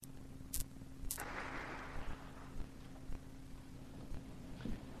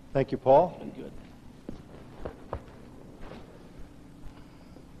Thank you, Paul. Good.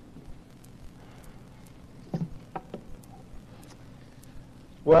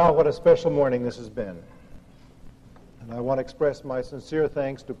 Well, what a special morning this has been. And I want to express my sincere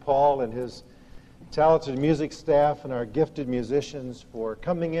thanks to Paul and his talented music staff and our gifted musicians for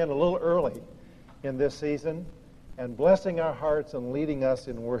coming in a little early in this season and blessing our hearts and leading us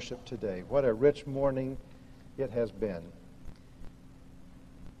in worship today. What a rich morning it has been.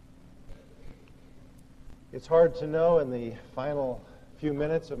 It's hard to know in the final few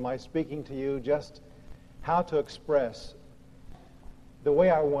minutes of my speaking to you just how to express the way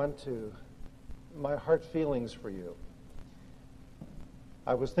I want to, my heart feelings for you.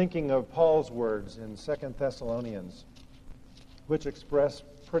 I was thinking of Paul's words in 2 Thessalonians, which express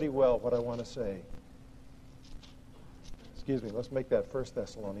pretty well what I want to say. Excuse me, let's make that 1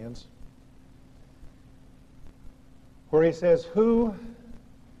 Thessalonians, where he says, Who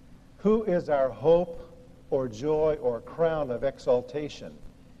is our hope or joy or crown of exaltation?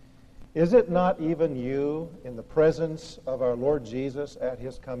 Is it not even you in the presence of our Lord Jesus at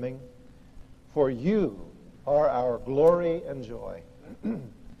his coming? For you are our glory and joy.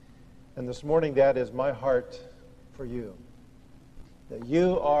 And this morning that is my heart for you. That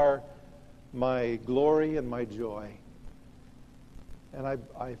you are my glory and my joy. And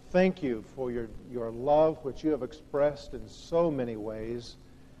I thank you for your love, which you have expressed in so many ways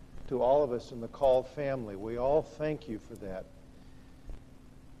to all of us in the Call family. We all thank you for that.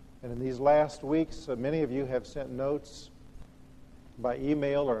 And in these last weeks, many of you have sent notes by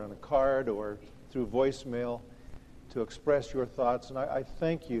email or on a card or through voicemail to express your thoughts. And I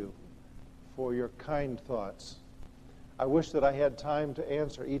thank you for your kind thoughts. I wish that I had time to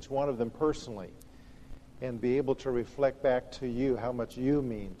answer each one of them personally and be able to reflect back to you how much you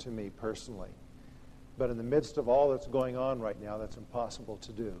mean to me personally. But in the midst of all that's going on right now, that's impossible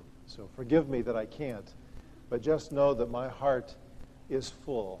to do. So forgive me that I can't, but just know that my heart is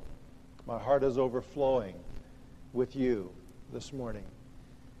full. My heart is overflowing with you this morning.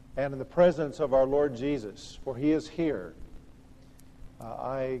 And in the presence of our Lord Jesus, for he is here,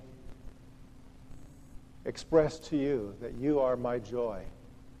 I express to you that you are my joy.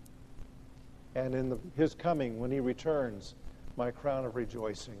 And in his coming, when he returns, my crown of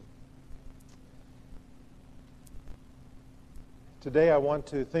rejoicing. Today I want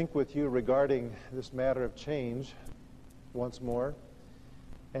to think with you regarding this matter of change once more.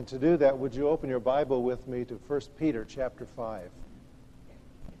 And to do that, would you open your Bible with me to 1 Peter chapter 5.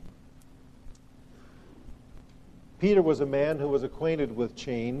 Peter was a man who was acquainted with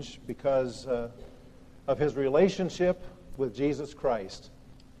change because of his relationship with Jesus Christ.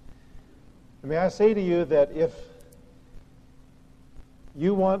 And may I say to you that if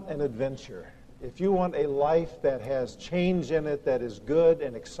you want an adventure, if you want a life that has change in it, that is good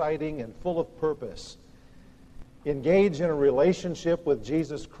and exciting and full of purpose, engage in a relationship with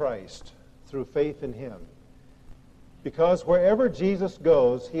Jesus Christ through faith in him. Because wherever Jesus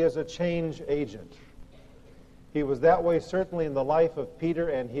goes, he is a change agent. He was that way certainly in the life of Peter,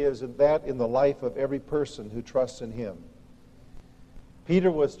 and he is that in the life of every person who trusts in him.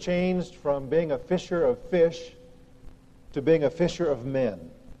 Peter was changed from being a fisher of fish to being a fisher of men.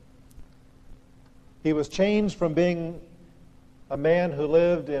 He was changed from being a man who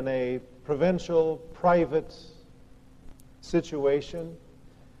lived in a provincial, private situation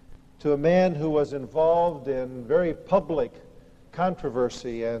to a man who was involved in very public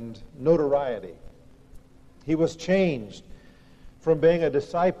controversy and notoriety. He was changed from being a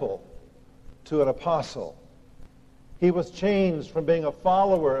disciple to an apostle. He was changed from being a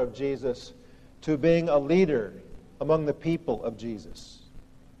follower of Jesus to being a leader among the people of Jesus.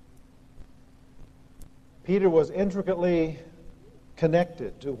 Peter was intricately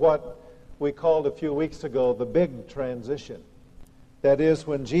connected to what we called a few weeks ago the big transition. That is,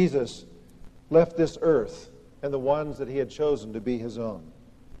 when Jesus left this earth and the ones that he had chosen to be his own.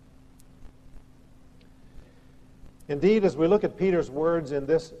 Indeed, as we look at Peter's words in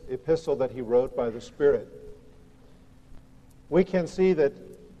this epistle that he wrote by the Spirit, we can see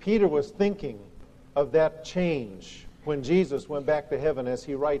that Peter was thinking of that change when Jesus went back to heaven as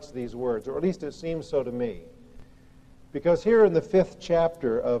he writes these words, or at least it seems so to me. Because here in the 5th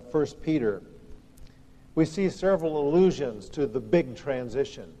chapter of 1 Peter, we see several allusions to the big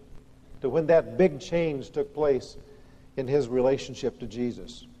transition, to when that big change took place in his relationship to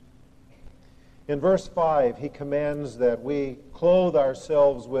Jesus. In verse 5, he commands that we clothe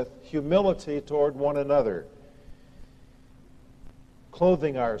ourselves with humility toward one another.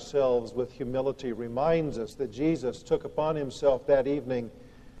 Clothing ourselves with humility reminds us that Jesus took upon himself that evening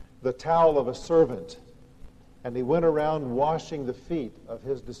the towel of a servant And he went around washing the feet of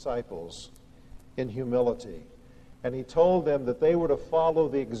his disciples in humility. And he told them that they were to follow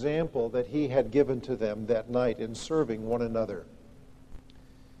the example that he had given to them that night in serving one another.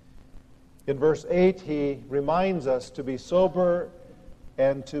 In verse 8, he reminds us to be sober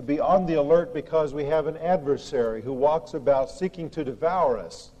and to be on the alert because we have an adversary who walks about seeking to devour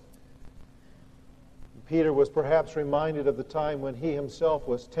us. Peter was perhaps reminded of the time when he himself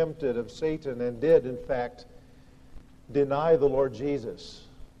was tempted of Satan and did, in fact, deny the Lord Jesus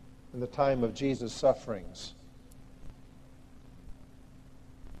in the time of Jesus' sufferings.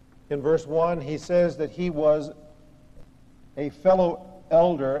 In verse 1, he says that he was a fellow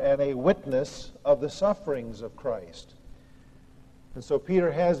elder and a witness of the sufferings of Christ. And so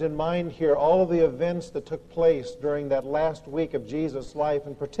Peter has in mind here all of the events that took place during that last week of Jesus' life,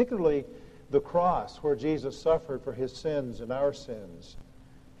 and particularly the cross where Jesus suffered for his sins and our sins.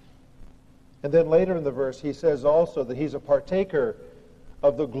 And then later in the verse, he says also that he's a partaker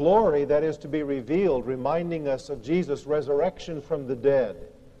of the glory that is to be revealed, reminding us of Jesus' resurrection from the dead.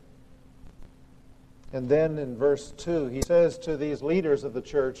 And then in verse 2, he says to these leaders of the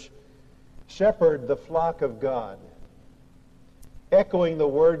church, "Shepherd the flock of God," echoing the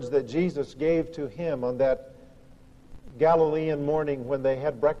words that Jesus gave to him on that Galilean morning when they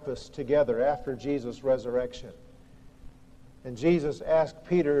had breakfast together after Jesus' resurrection. And Jesus asked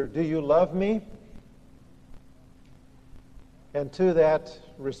Peter, "Do you love me?" And to that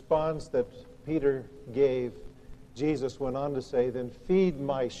response that Peter gave, Jesus went on to say, "Then feed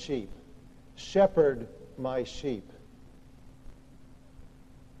my sheep, shepherd my sheep."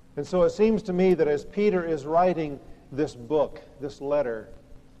 And so it seems to me that as Peter is writing this book, this letter,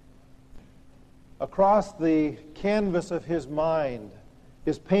 across the canvas of his mind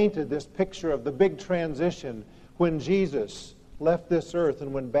is painted this picture of the big transition when Jesus left this earth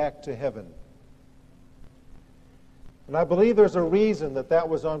and went back to heaven. And I believe there's a reason that that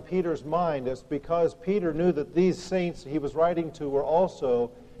was on Peter's mind. It's because Peter knew that these saints he was writing to were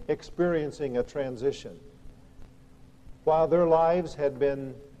also experiencing a transition. While their lives had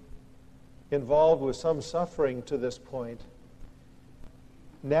been involved with some suffering to this point,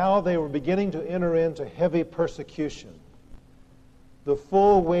 now they were beginning to enter into heavy persecution. The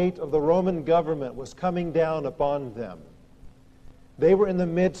full weight of the Roman government was coming down upon them. They were in the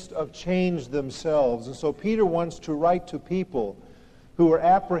midst of change themselves. And so Peter wants to write to people who are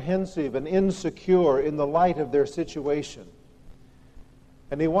apprehensive and insecure in the light of their situation.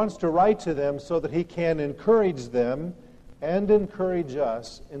 And he wants to write to them so that he can encourage them and encourage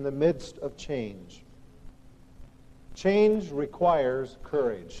us in the midst of change. Change requires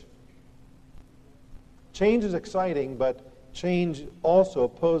courage. Change is exciting, but change also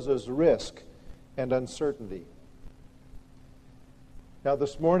poses risk and uncertainty. Now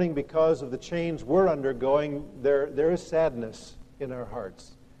this morning, because of the change we're undergoing, there is sadness in our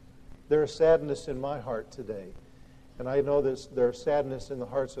hearts. There is sadness in my heart today. And I know there's sadness in the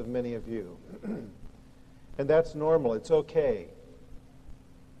hearts of many of you. And that's normal. It's okay.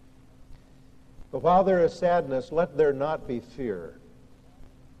 But while there is sadness, let there not be fear.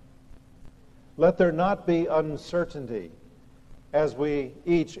 Let there not be uncertainty as we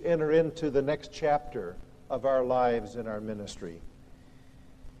each enter into the next chapter of our lives and our ministry.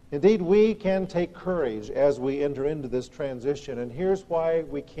 Indeed, we can take courage as we enter into this transition, and here's why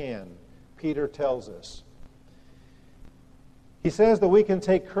we can. Peter tells us. He says that we can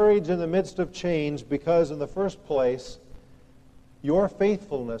take courage in the midst of change because, in the first place, your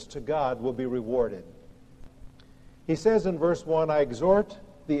faithfulness to God will be rewarded. He says in verse 1, "I exhort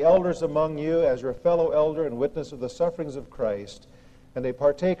the elders among you as your fellow elder and witness of the sufferings of Christ, and a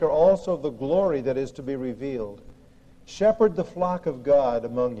partaker also of the glory that is to be revealed. Shepherd the flock of God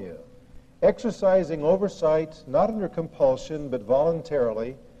among you, exercising oversight, not under compulsion, but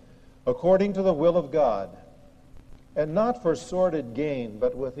voluntarily, according to the will of God, and not for sordid gain,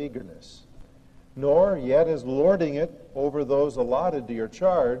 but with eagerness, nor yet as lording it over those allotted to your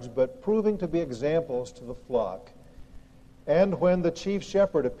charge, but proving to be examples to the flock. And when the chief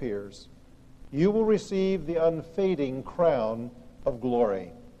shepherd appears, you will receive the unfading crown of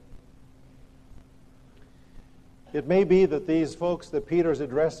glory." It may be that these folks that Peter's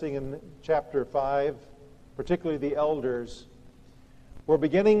addressing in chapter 5, particularly the elders, were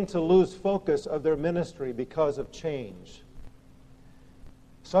beginning to lose focus of their ministry because of change.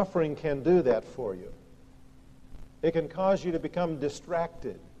 Suffering can do that for you. It can cause you to become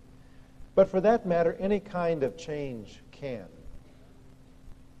distracted. But for that matter, any kind of change can.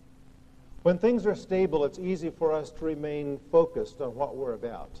 When things are stable, it's easy for us to remain focused on what we're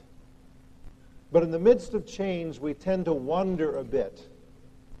about. But in the midst of change, we tend to wander a bit.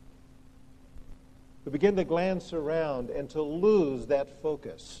 We begin to glance around and to lose that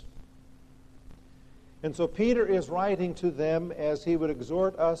focus. And so Peter is writing to them as he would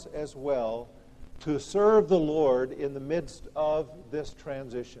exhort us as well to serve the Lord in the midst of this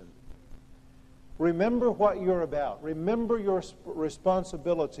transition. Remember what you're about. Remember your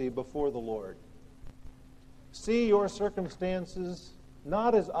responsibility before the Lord. See your circumstances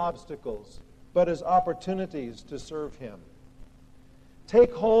not as obstacles, but as opportunities to serve Him.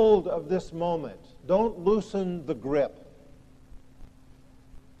 Take hold of this moment. Don't loosen the grip.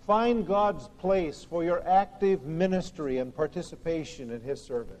 Find God's place for your active ministry and participation in His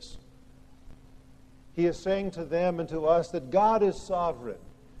service. He is saying to them and to us that God is sovereign,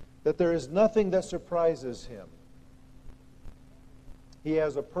 that there is nothing that surprises Him. He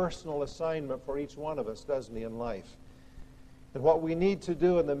has a personal assignment for each one of us, doesn't He, in life? And what we need to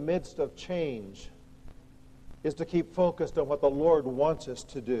do in the midst of change is to keep focused on what the Lord wants us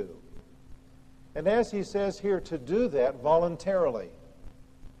to do. And as He says here, to do that voluntarily.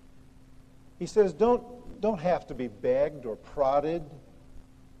 He says, don't have to be begged or prodded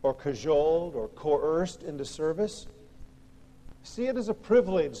or cajoled or coerced into service. See it as a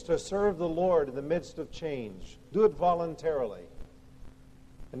privilege to serve the Lord in the midst of change. Do it voluntarily.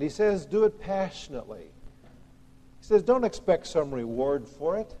 And He says, do it passionately. He says, don't expect some reward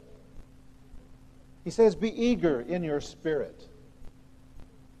for it. He says, be eager in your spirit.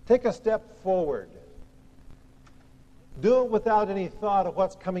 Take a step forward. Do it without any thought of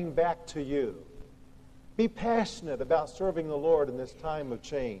what's coming back to you. Be passionate about serving the Lord in this time of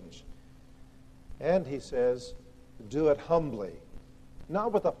change. And He says, do it humbly.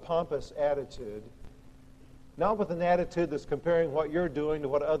 Not with a pompous attitude. Not with an attitude that's comparing what you're doing to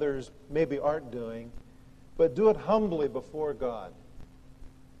what others maybe aren't doing. But do it humbly before God.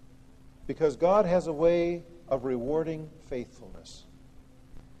 Because God has a way of rewarding faithfulness.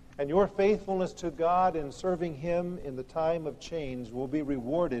 And your faithfulness to God in serving Him in the time of change will be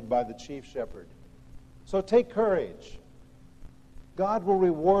rewarded by the chief shepherd. So take courage. God will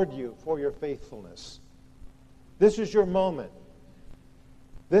reward you for your faithfulness. This is your moment.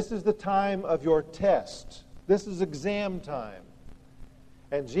 This is the time of your test. This is exam time.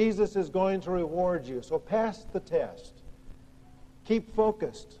 And Jesus is going to reward you. So pass the test. Keep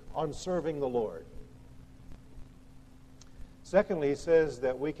focused on serving the Lord. Secondly, he says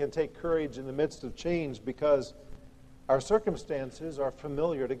that we can take courage in the midst of change because our circumstances are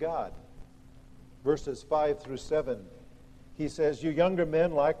familiar to God. Verses 5 through 7, he says, you younger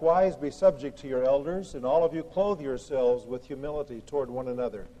men likewise be subject to your elders, and all of you clothe yourselves with humility toward one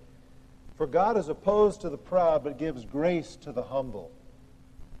another. For God is opposed to the proud, but gives grace to the humble.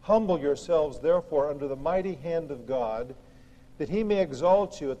 Humble yourselves, therefore, under the mighty hand of God, that He may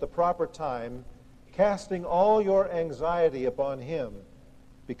exalt you at the proper time, casting all your anxiety upon Him,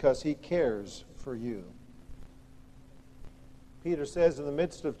 because He cares for you. Peter says, in the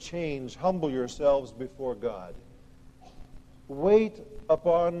midst of change, humble yourselves before God. Wait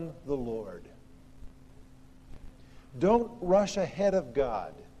upon the Lord. Don't rush ahead of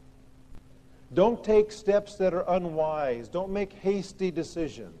God. Don't take steps that are unwise. Don't make hasty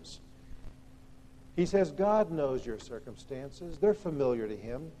decisions. He says God knows your circumstances. They're familiar to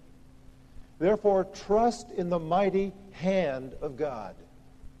Him. Therefore, trust in the mighty hand of God.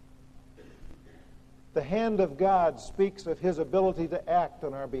 The hand of God speaks of His ability to act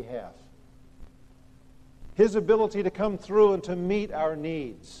on our behalf. His ability to come through and to meet our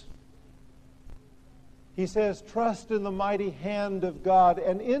needs. He says, trust in the mighty hand of God,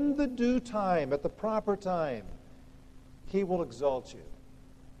 and in the due time, at the proper time, He will exalt you.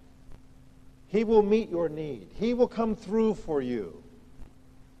 He will meet your need. He will come through for you.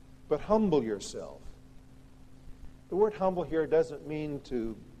 But humble yourself. The word humble here doesn't mean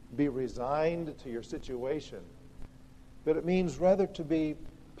to be resigned to your situation, but it means rather to be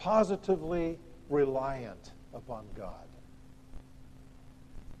positively reliant upon God.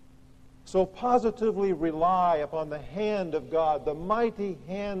 So positively rely upon the hand of God, the mighty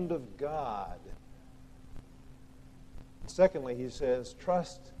hand of God. Secondly, he says,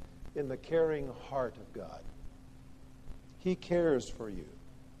 trust in the caring heart of God. He cares for you.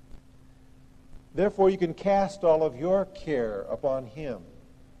 Therefore, you can cast all of your care upon Him.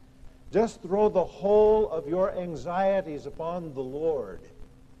 Just throw the whole of your anxieties upon the Lord.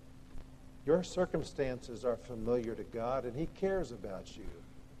 Your circumstances are familiar to God, and He cares about you.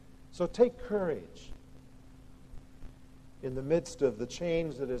 So take courage in the midst of the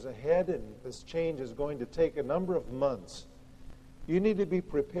change that is ahead, and this change is going to take a number of months. You need to be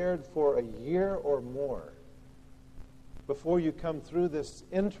prepared for a year or more before you come through this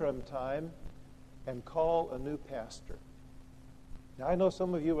interim time and call a new pastor Now, I know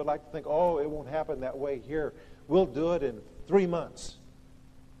some of you would like to think, oh, it won't happen that way here. We'll do it in 3 months.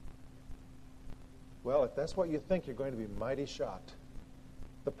 Well, if that's what you think, you're going to be mighty shocked.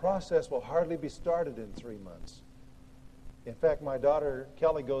 The process will hardly be started in 3 months. In fact, my daughter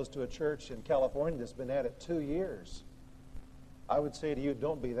Kelly goes to a church in California that's been at it 2 years. I would say to you,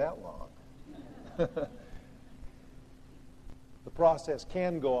 don't be that long. The process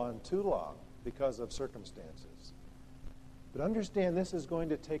can go on too long because of circumstances. But understand this is going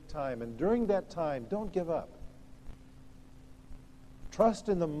to take time, and during that time, don't give up. Trust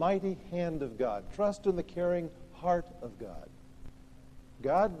in the mighty hand of God. Trust in the caring heart of God.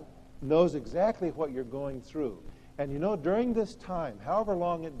 God knows exactly what you're going through. And you know, during this time, however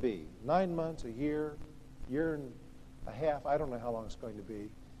long it be, 9 months, a year, year and a half, I don't know how long it's going to be,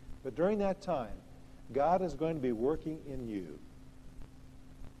 but during that time, God is going to be working in you.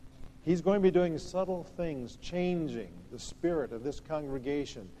 He's going to be doing subtle things, changing the spirit of this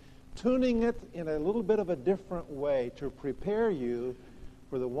congregation, tuning it in a little bit of a different way to prepare you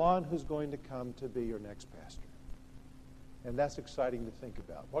for the one who's going to come to be your next pastor. And that's exciting to think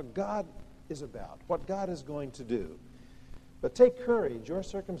about. What God is about, what God is going to do. But take courage. Your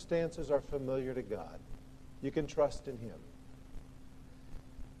circumstances are familiar to God. You can trust in Him.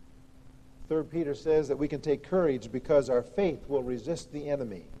 3 Peter says that we can take courage because our faith will resist the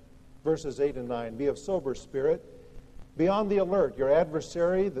enemy. Verses 8 and 9, be of sober spirit. Be on the alert. Your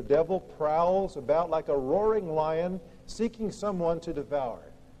adversary, the devil, prowls about like a roaring lion, seeking someone to devour.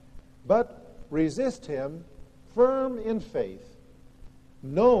 But resist him, firm in faith,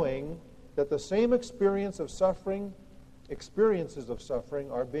 knowing that the same experiences of suffering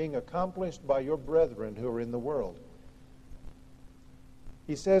are being accomplished by your brethren who are in the world.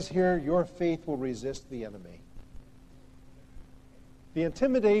 He says here, your faith will resist the enemy. The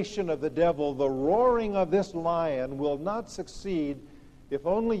intimidation of the devil, the roaring of this lion will not succeed if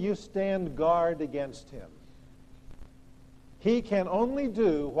only you stand guard against him. He can only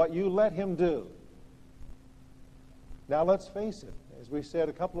do what you let him do. Now let's face it, as we said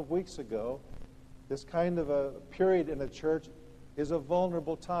a couple of weeks ago, this kind of a period in a church is a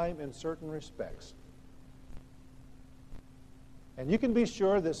vulnerable time in certain respects. And you can be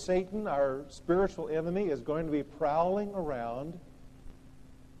sure that Satan, our spiritual enemy, is going to be prowling around,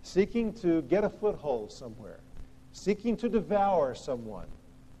 seeking to get a foothold somewhere, seeking to devour someone,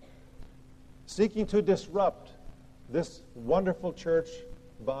 seeking to disrupt this wonderful church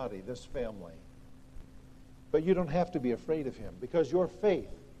body, this family. But you don't have to be afraid of him because your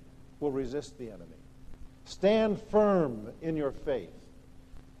faith will resist the enemy. Stand firm in your faith.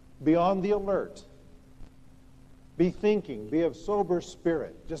 Be on the alert. Be thinking. Be of sober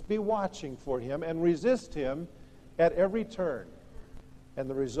spirit. Just be watching for him and resist him at every turn. And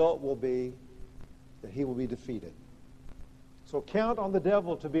the result will be that he will be defeated. So count on the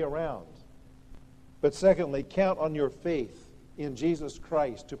devil to be around. But secondly, count on your faith in Jesus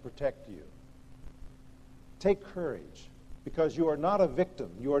Christ to protect you. Take courage, because you are not a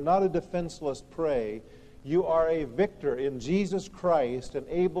victim. You are not a defenseless prey. You are a victor in Jesus Christ and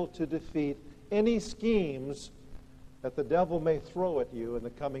able to defeat any schemes that the devil may throw at you in the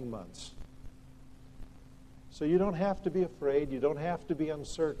coming months. So you don't have to be afraid. You don't have to be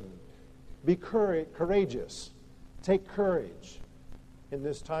uncertain. Be courageous. Take courage in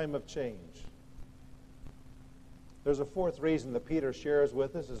this time of change. There's a fourth reason that Peter shares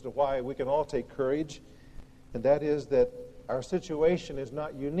with us as to why we can all take courage, and that is that our situation is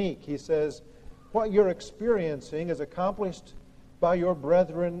not unique. He says, what you're experiencing is accomplished by your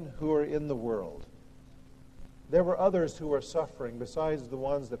brethren who are in the world. There were others who were suffering besides the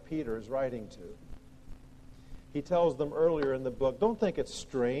ones that Peter is writing to. He tells them earlier in the book, don't think it's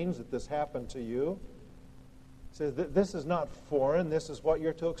strange that this happened to you. He says that this is not foreign. This is what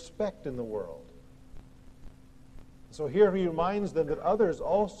you're to expect in the world. So here he reminds them that others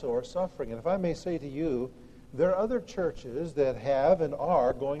also are suffering. And if I may say to you, there are other churches that have and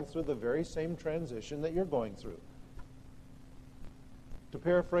are going through the very same transition that you're going through. To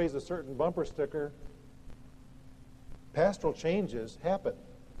paraphrase a certain bumper sticker, pastoral changes happen.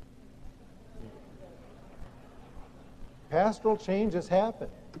 Pastoral changes happen.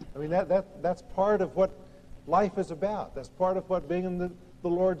 I mean, that's part of what life is about. That's part of what being in the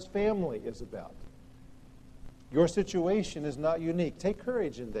Lord's family is about. Your situation is not unique. Take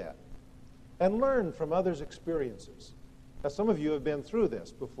courage in that. And learn from others' experiences. Now, some of you have been through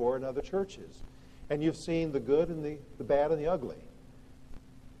this before in other churches. And you've seen the good and the bad and the ugly.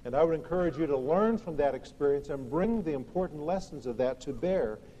 And I would encourage you to learn from that experience and bring the important lessons of that to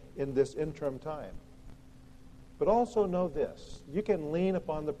bear in this interim time. But also know this. You can lean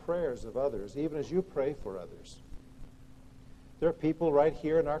upon the prayers of others, even as you pray for others. There are people right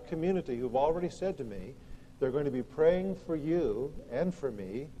here in our community who've already said to me they're going to be praying for you and for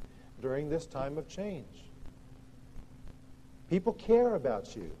me during this time of change. People care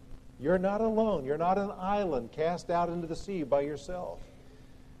about you. You're not alone. You're not an island cast out into the sea by yourself.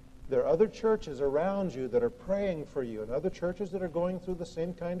 There are other churches around you that are praying for you, and other churches that are going through the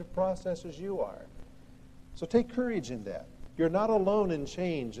same kind of process as you are. So take courage in that. You're not alone in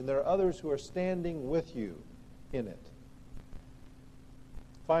change, and there are others who are standing with you in it.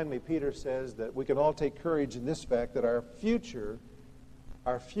 Finally, Peter says that we can all take courage in this fact that our future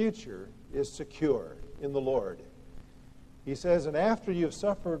is secure in the Lord. He says, and after you've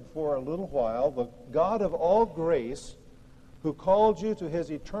suffered for a little while, the God of all grace, who called you to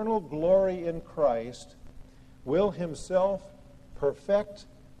his eternal glory in Christ, will himself perfect,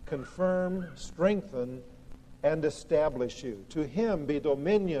 confirm, strengthen, and establish you. To him be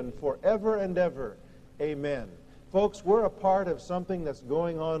dominion forever and ever. Amen. Folks, we're a part of something that's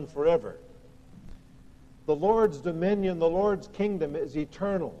going on forever. The Lord's dominion, the Lord's kingdom is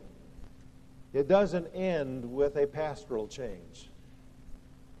eternal. It doesn't end with a pastoral change.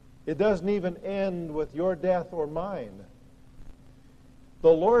 It doesn't even end with your death or mine. The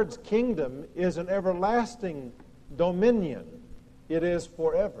Lord's kingdom is an everlasting dominion. It is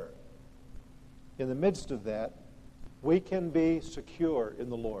forever. In the midst of that, we can be secure in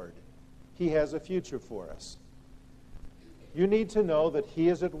the Lord. He has a future for us. You need to know that he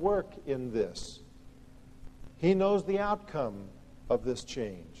is at work in this. He knows the outcome of this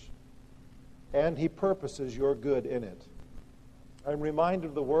change, and he purposes your good in it. I'm reminded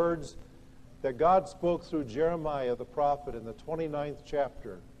of the words that God spoke through Jeremiah the prophet in the 29th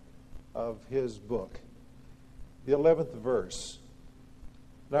chapter of his book, the 11th verse.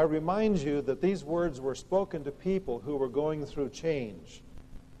 And I remind you that these words were spoken to people who were going through change.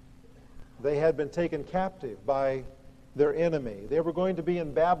 They had been taken captive by their enemy. They were going to be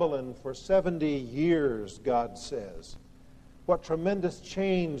in Babylon for 70 years, God says. What tremendous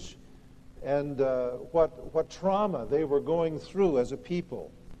change and what trauma they were going through as a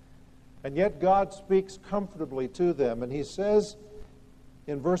people. And yet God speaks comfortably to them, and he says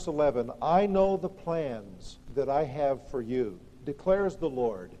in verse 11, I know the plans that I have for you, declares the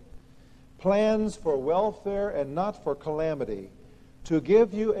Lord, plans for welfare and not for calamity, to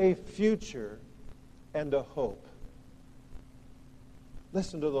give you a future and a hope.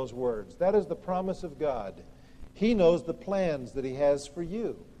 Listen to those words. That is the promise of God. He knows the plans that he has for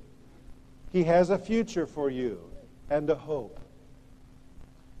you. He has a future for you and a hope.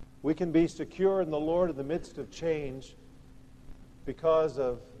 We can be secure in the Lord in the midst of change because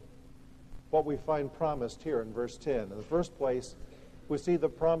of what we find promised here in verse 10. In the first place, we see the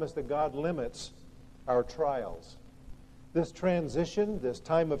promise that God limits our trials. This transition, this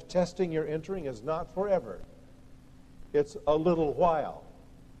time of testing you're entering, is not forever. It's a little while.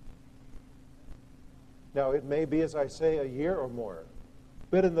 Now, it may be, as I say, a year or more.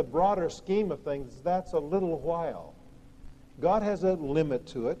 But in the broader scheme of things, that's a little while. God has a limit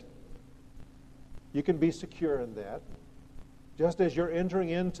to it. You can be secure in that. Just as you're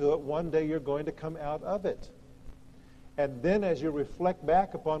entering into it, one day you're going to come out of it. And then as you reflect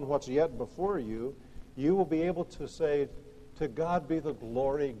back upon what's yet before you, you will be able to say, to God be the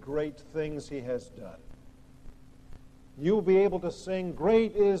glory, great things he has done. You will be able to sing,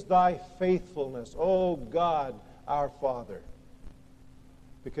 great is thy faithfulness, O God, our Father.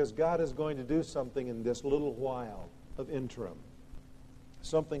 Because God is going to do something in this little while of interim.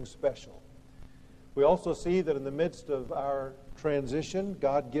 Something special. We also see that in the midst of our transition,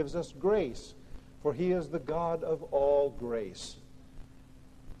 God gives us grace, for he is the God of all grace.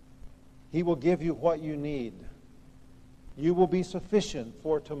 He will give you what you need. You will be sufficient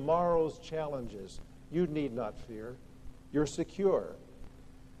for tomorrow's challenges. You need not fear. You're secure.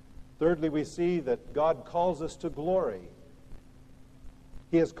 Thirdly, we see that God calls us to glory.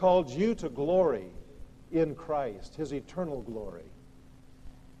 He has called you to glory in Christ, his eternal glory.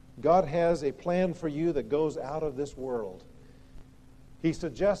 God has a plan for you that goes out of this world. He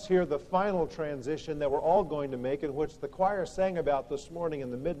suggests here the final transition that we're all going to make, in which the choir sang about this morning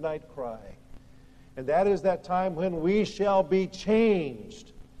in the midnight cry. And that is that time when we shall be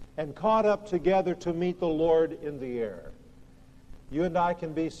changed and caught up together to meet the Lord in the air. You and I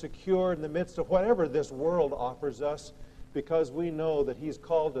can be secure in the midst of whatever this world offers us, because we know that he's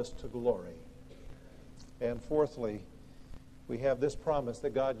called us to glory. And fourthly, we have this promise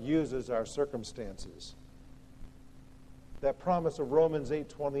that God uses our circumstances. That promise of Romans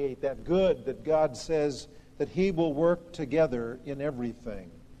 8:28, that good that God says that he will work together in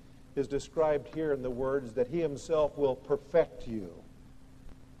everything, is described here in the words that he himself will perfect you.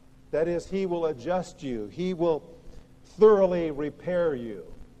 That is, he will adjust you. He will thoroughly repair you.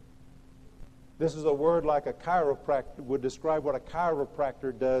 This is a word like a chiropractor would describe what a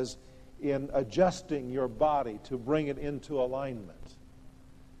chiropractor does in adjusting your body to bring it into alignment.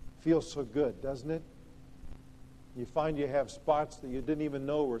 Feels so good, doesn't it? You find you have spots that you didn't even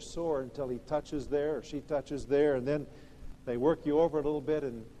know were sore until he touches there or she touches there, and then they work you over a little bit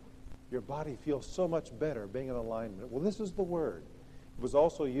and your body feels so much better being in alignment. Well, this is the word. It was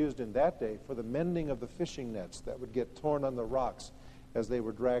also used in that day for the mending of the fishing nets that would get torn on the rocks as they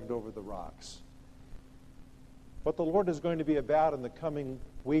were dragged over the rocks. What the Lord is going to be about in the coming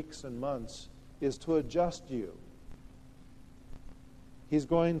weeks and months is to adjust you. He's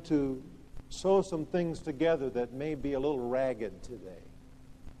going to sew some things together that may be a little ragged today.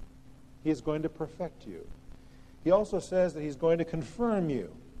 He's going to perfect you. He also says that he's going to confirm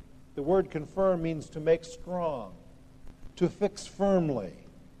you. The word confirm means to make strong, to fix firmly.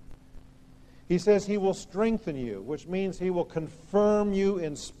 He says he will strengthen you, which means he will confirm you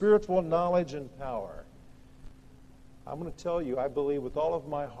in spiritual knowledge and power. I'm going to tell you, I believe with all of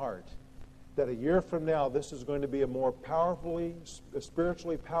my heart, that a year from now, this is going to be a more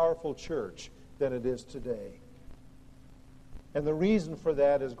spiritually powerful church than it is today. And the reason for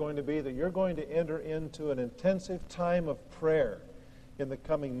that is going to be that you're going to enter into an intensive time of prayer in the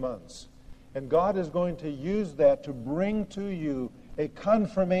coming months. And God is going to use that to bring to you a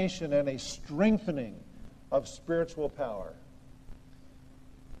confirmation and a strengthening of spiritual power.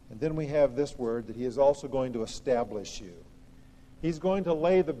 And then we have this word that he is also going to establish you. He's going to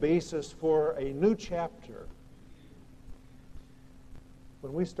lay the basis for a new chapter.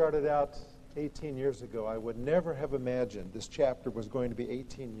 When we started out 18 years ago, I would never have imagined this chapter was going to be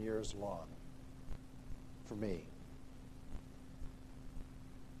 18 years long for me.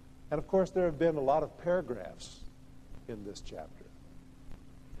 And of course, there have been a lot of paragraphs in this chapter.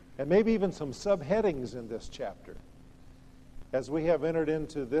 And maybe even some subheadings in this chapter. As we have entered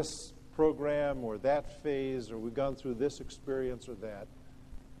into this program or that phase, or we've gone through this experience or that.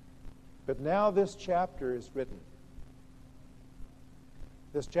 But now this chapter is written.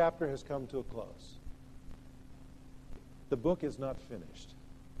 This chapter has come to a close. The book is not finished.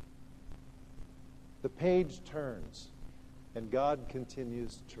 The page turns, and God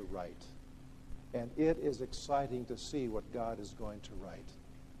continues to write. And it is exciting to see what God is going to write.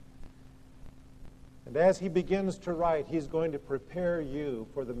 And as he begins to write, he's going to prepare you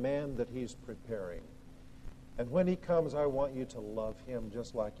for the man that he's preparing. And when he comes, I want you to love him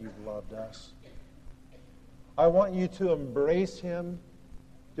just like you've loved us. I want you to embrace him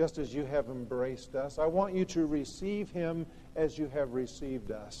just as you have embraced us. I want you to receive him as you have received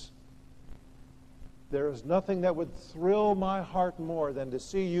us. There is nothing that would thrill my heart more than to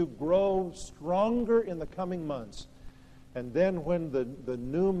see you grow stronger in the coming months. And then when the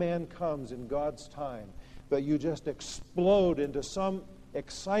new man comes in God's time, that you just explode into some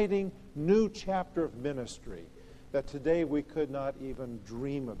exciting new chapter of ministry that today we could not even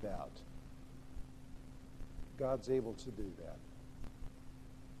dream about. God's able to do that.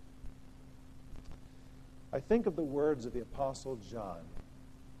 I think of the words of the Apostle John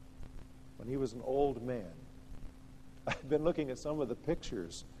when he was an old man. I've been looking at some of the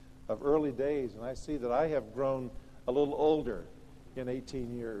pictures of early days, and I see that I have grown a little older in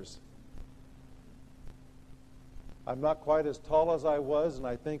 18 years. I'm not quite as tall as I was, and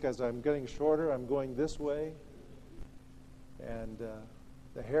I think as I'm getting shorter, I'm going this way. And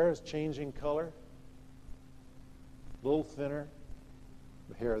the hair is changing color, a little thinner.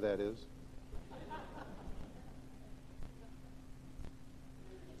 The hair, that is.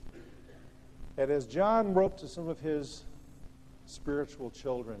 And as John wrote to some of his spiritual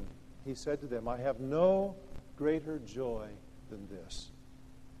children, he said to them, I have no greater joy than this,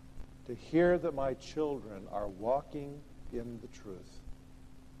 to hear that my children are walking in the truth.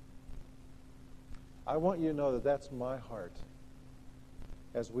 I want you to know that that's my heart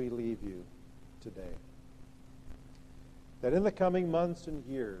as we leave you today. That in the coming months and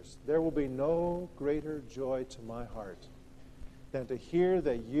years, there will be no greater joy to my heart than to hear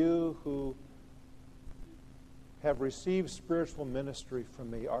that you who have received spiritual ministry from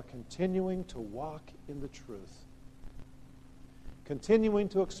me are continuing to walk in the truth, continuing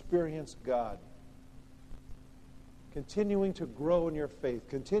to experience God, continuing to grow in your faith,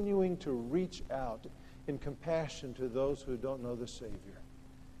 continuing to reach out in compassion to those who don't know the Savior.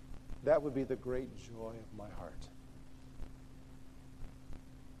 That would be the great joy of my heart.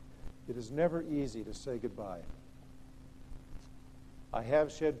 It is never easy to say goodbye. I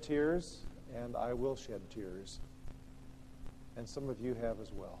have shed tears, and I will shed tears. And some of you have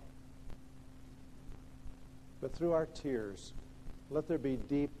as well. But through our tears, let there be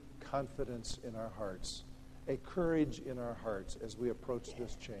deep confidence in our hearts a courage in our hearts as we approach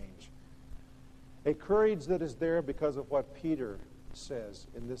this change. A courage that is there because of what Peter says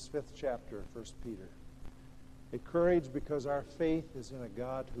in this 5th chapter of 1 Peter. A courage because our faith is in a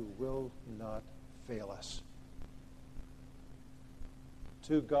God who will not fail us.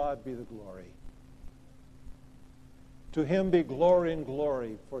 To God be the glory. To him be glory and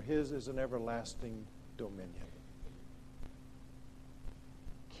glory, for his is an everlasting dominion.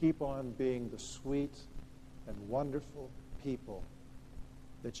 Keep on being the sweet and wonderful people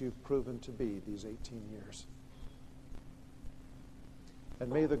that you've proven to be these 18 years.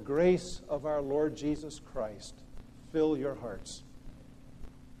 And may the grace of our Lord Jesus Christ fill your hearts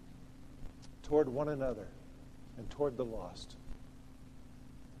toward one another and toward the lost.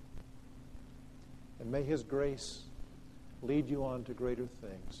 And may his grace lead you on to greater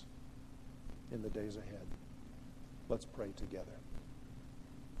things in the days ahead. Let's pray together.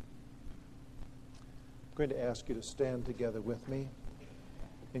 I'm going to ask you to stand together with me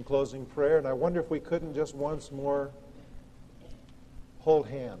in closing prayer, and I wonder if we couldn't just once more hold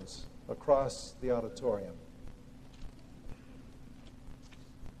hands across the auditorium.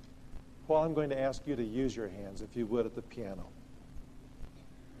 Paul, I'm going to ask you to use your hands, if you would, at the piano.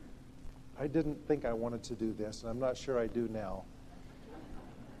 I didn't think I wanted to do this, and I'm not sure I do now.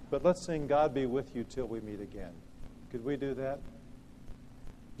 But let's sing God Be With You Till We Meet Again. Could we do that?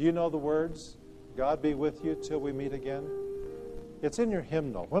 Do you know the words? God be with you till we meet again. It's in your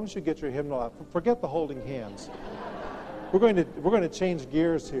hymnal. Why don't you get your hymnal out? Forget the holding hands. We're going to change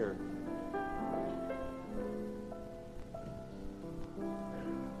gears here.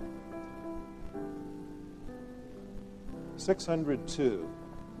 (602).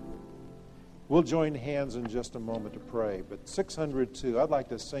 We'll join hands in just a moment to pray, but 602, I'd like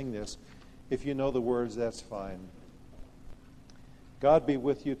to sing this. If you know the words, that's fine. God be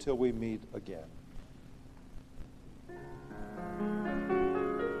with you till we meet again.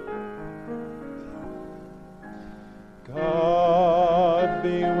 God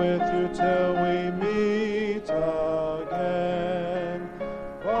be with you till we meet again.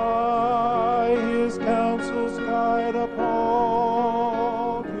 By his counsel's guide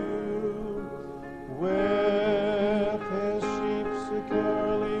uphold you, with his sheep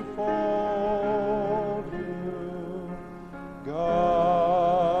securely fold you.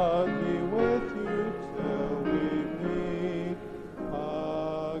 God be with you till we meet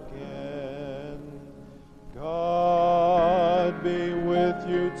again. God be with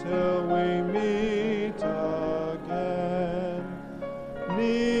you till we meet again.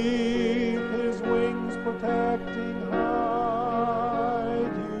 'Neath his wings protecting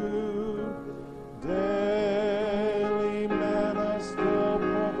hide you. Daily manna still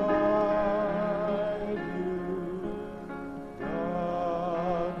provide you.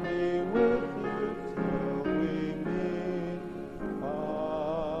 God be with you till we meet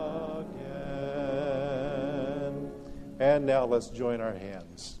again. And now let's join our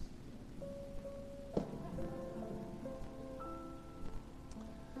hands.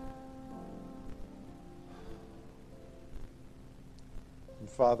 And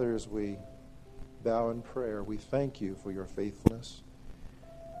Father, as we bow in prayer, we thank you for your faithfulness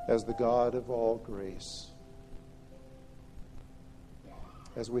as the God of all grace.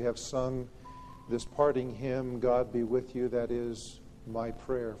 As we have sung this parting hymn, God be with you, that is my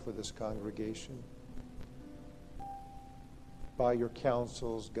prayer for this congregation. By your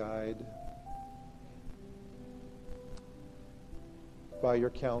counsel's guide, by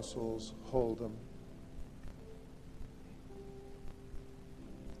your counsels hold them.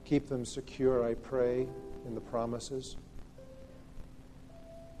 Keep them secure, I pray, in the promises.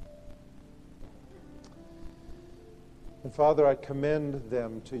 And Father, I commend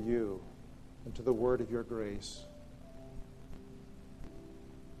them to you and to the word of your grace,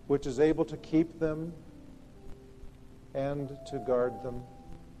 which is able to keep them and to guard them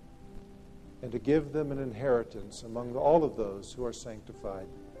and to give them an inheritance among all of those who are sanctified.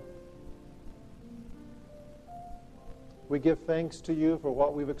 We give thanks to you for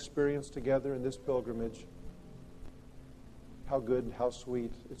what we've experienced together in this pilgrimage. How good, how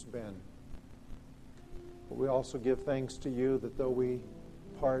sweet it's been. But we also give thanks to you that though we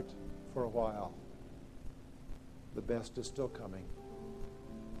part for a while, the best is still coming,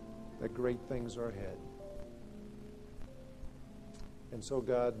 that great things are ahead. And so,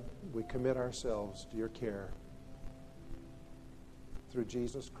 God, we commit ourselves to your care through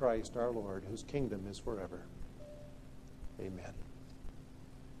Jesus Christ our Lord, whose kingdom is forever. Amen.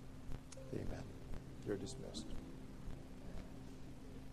 Amen. You're dismissed.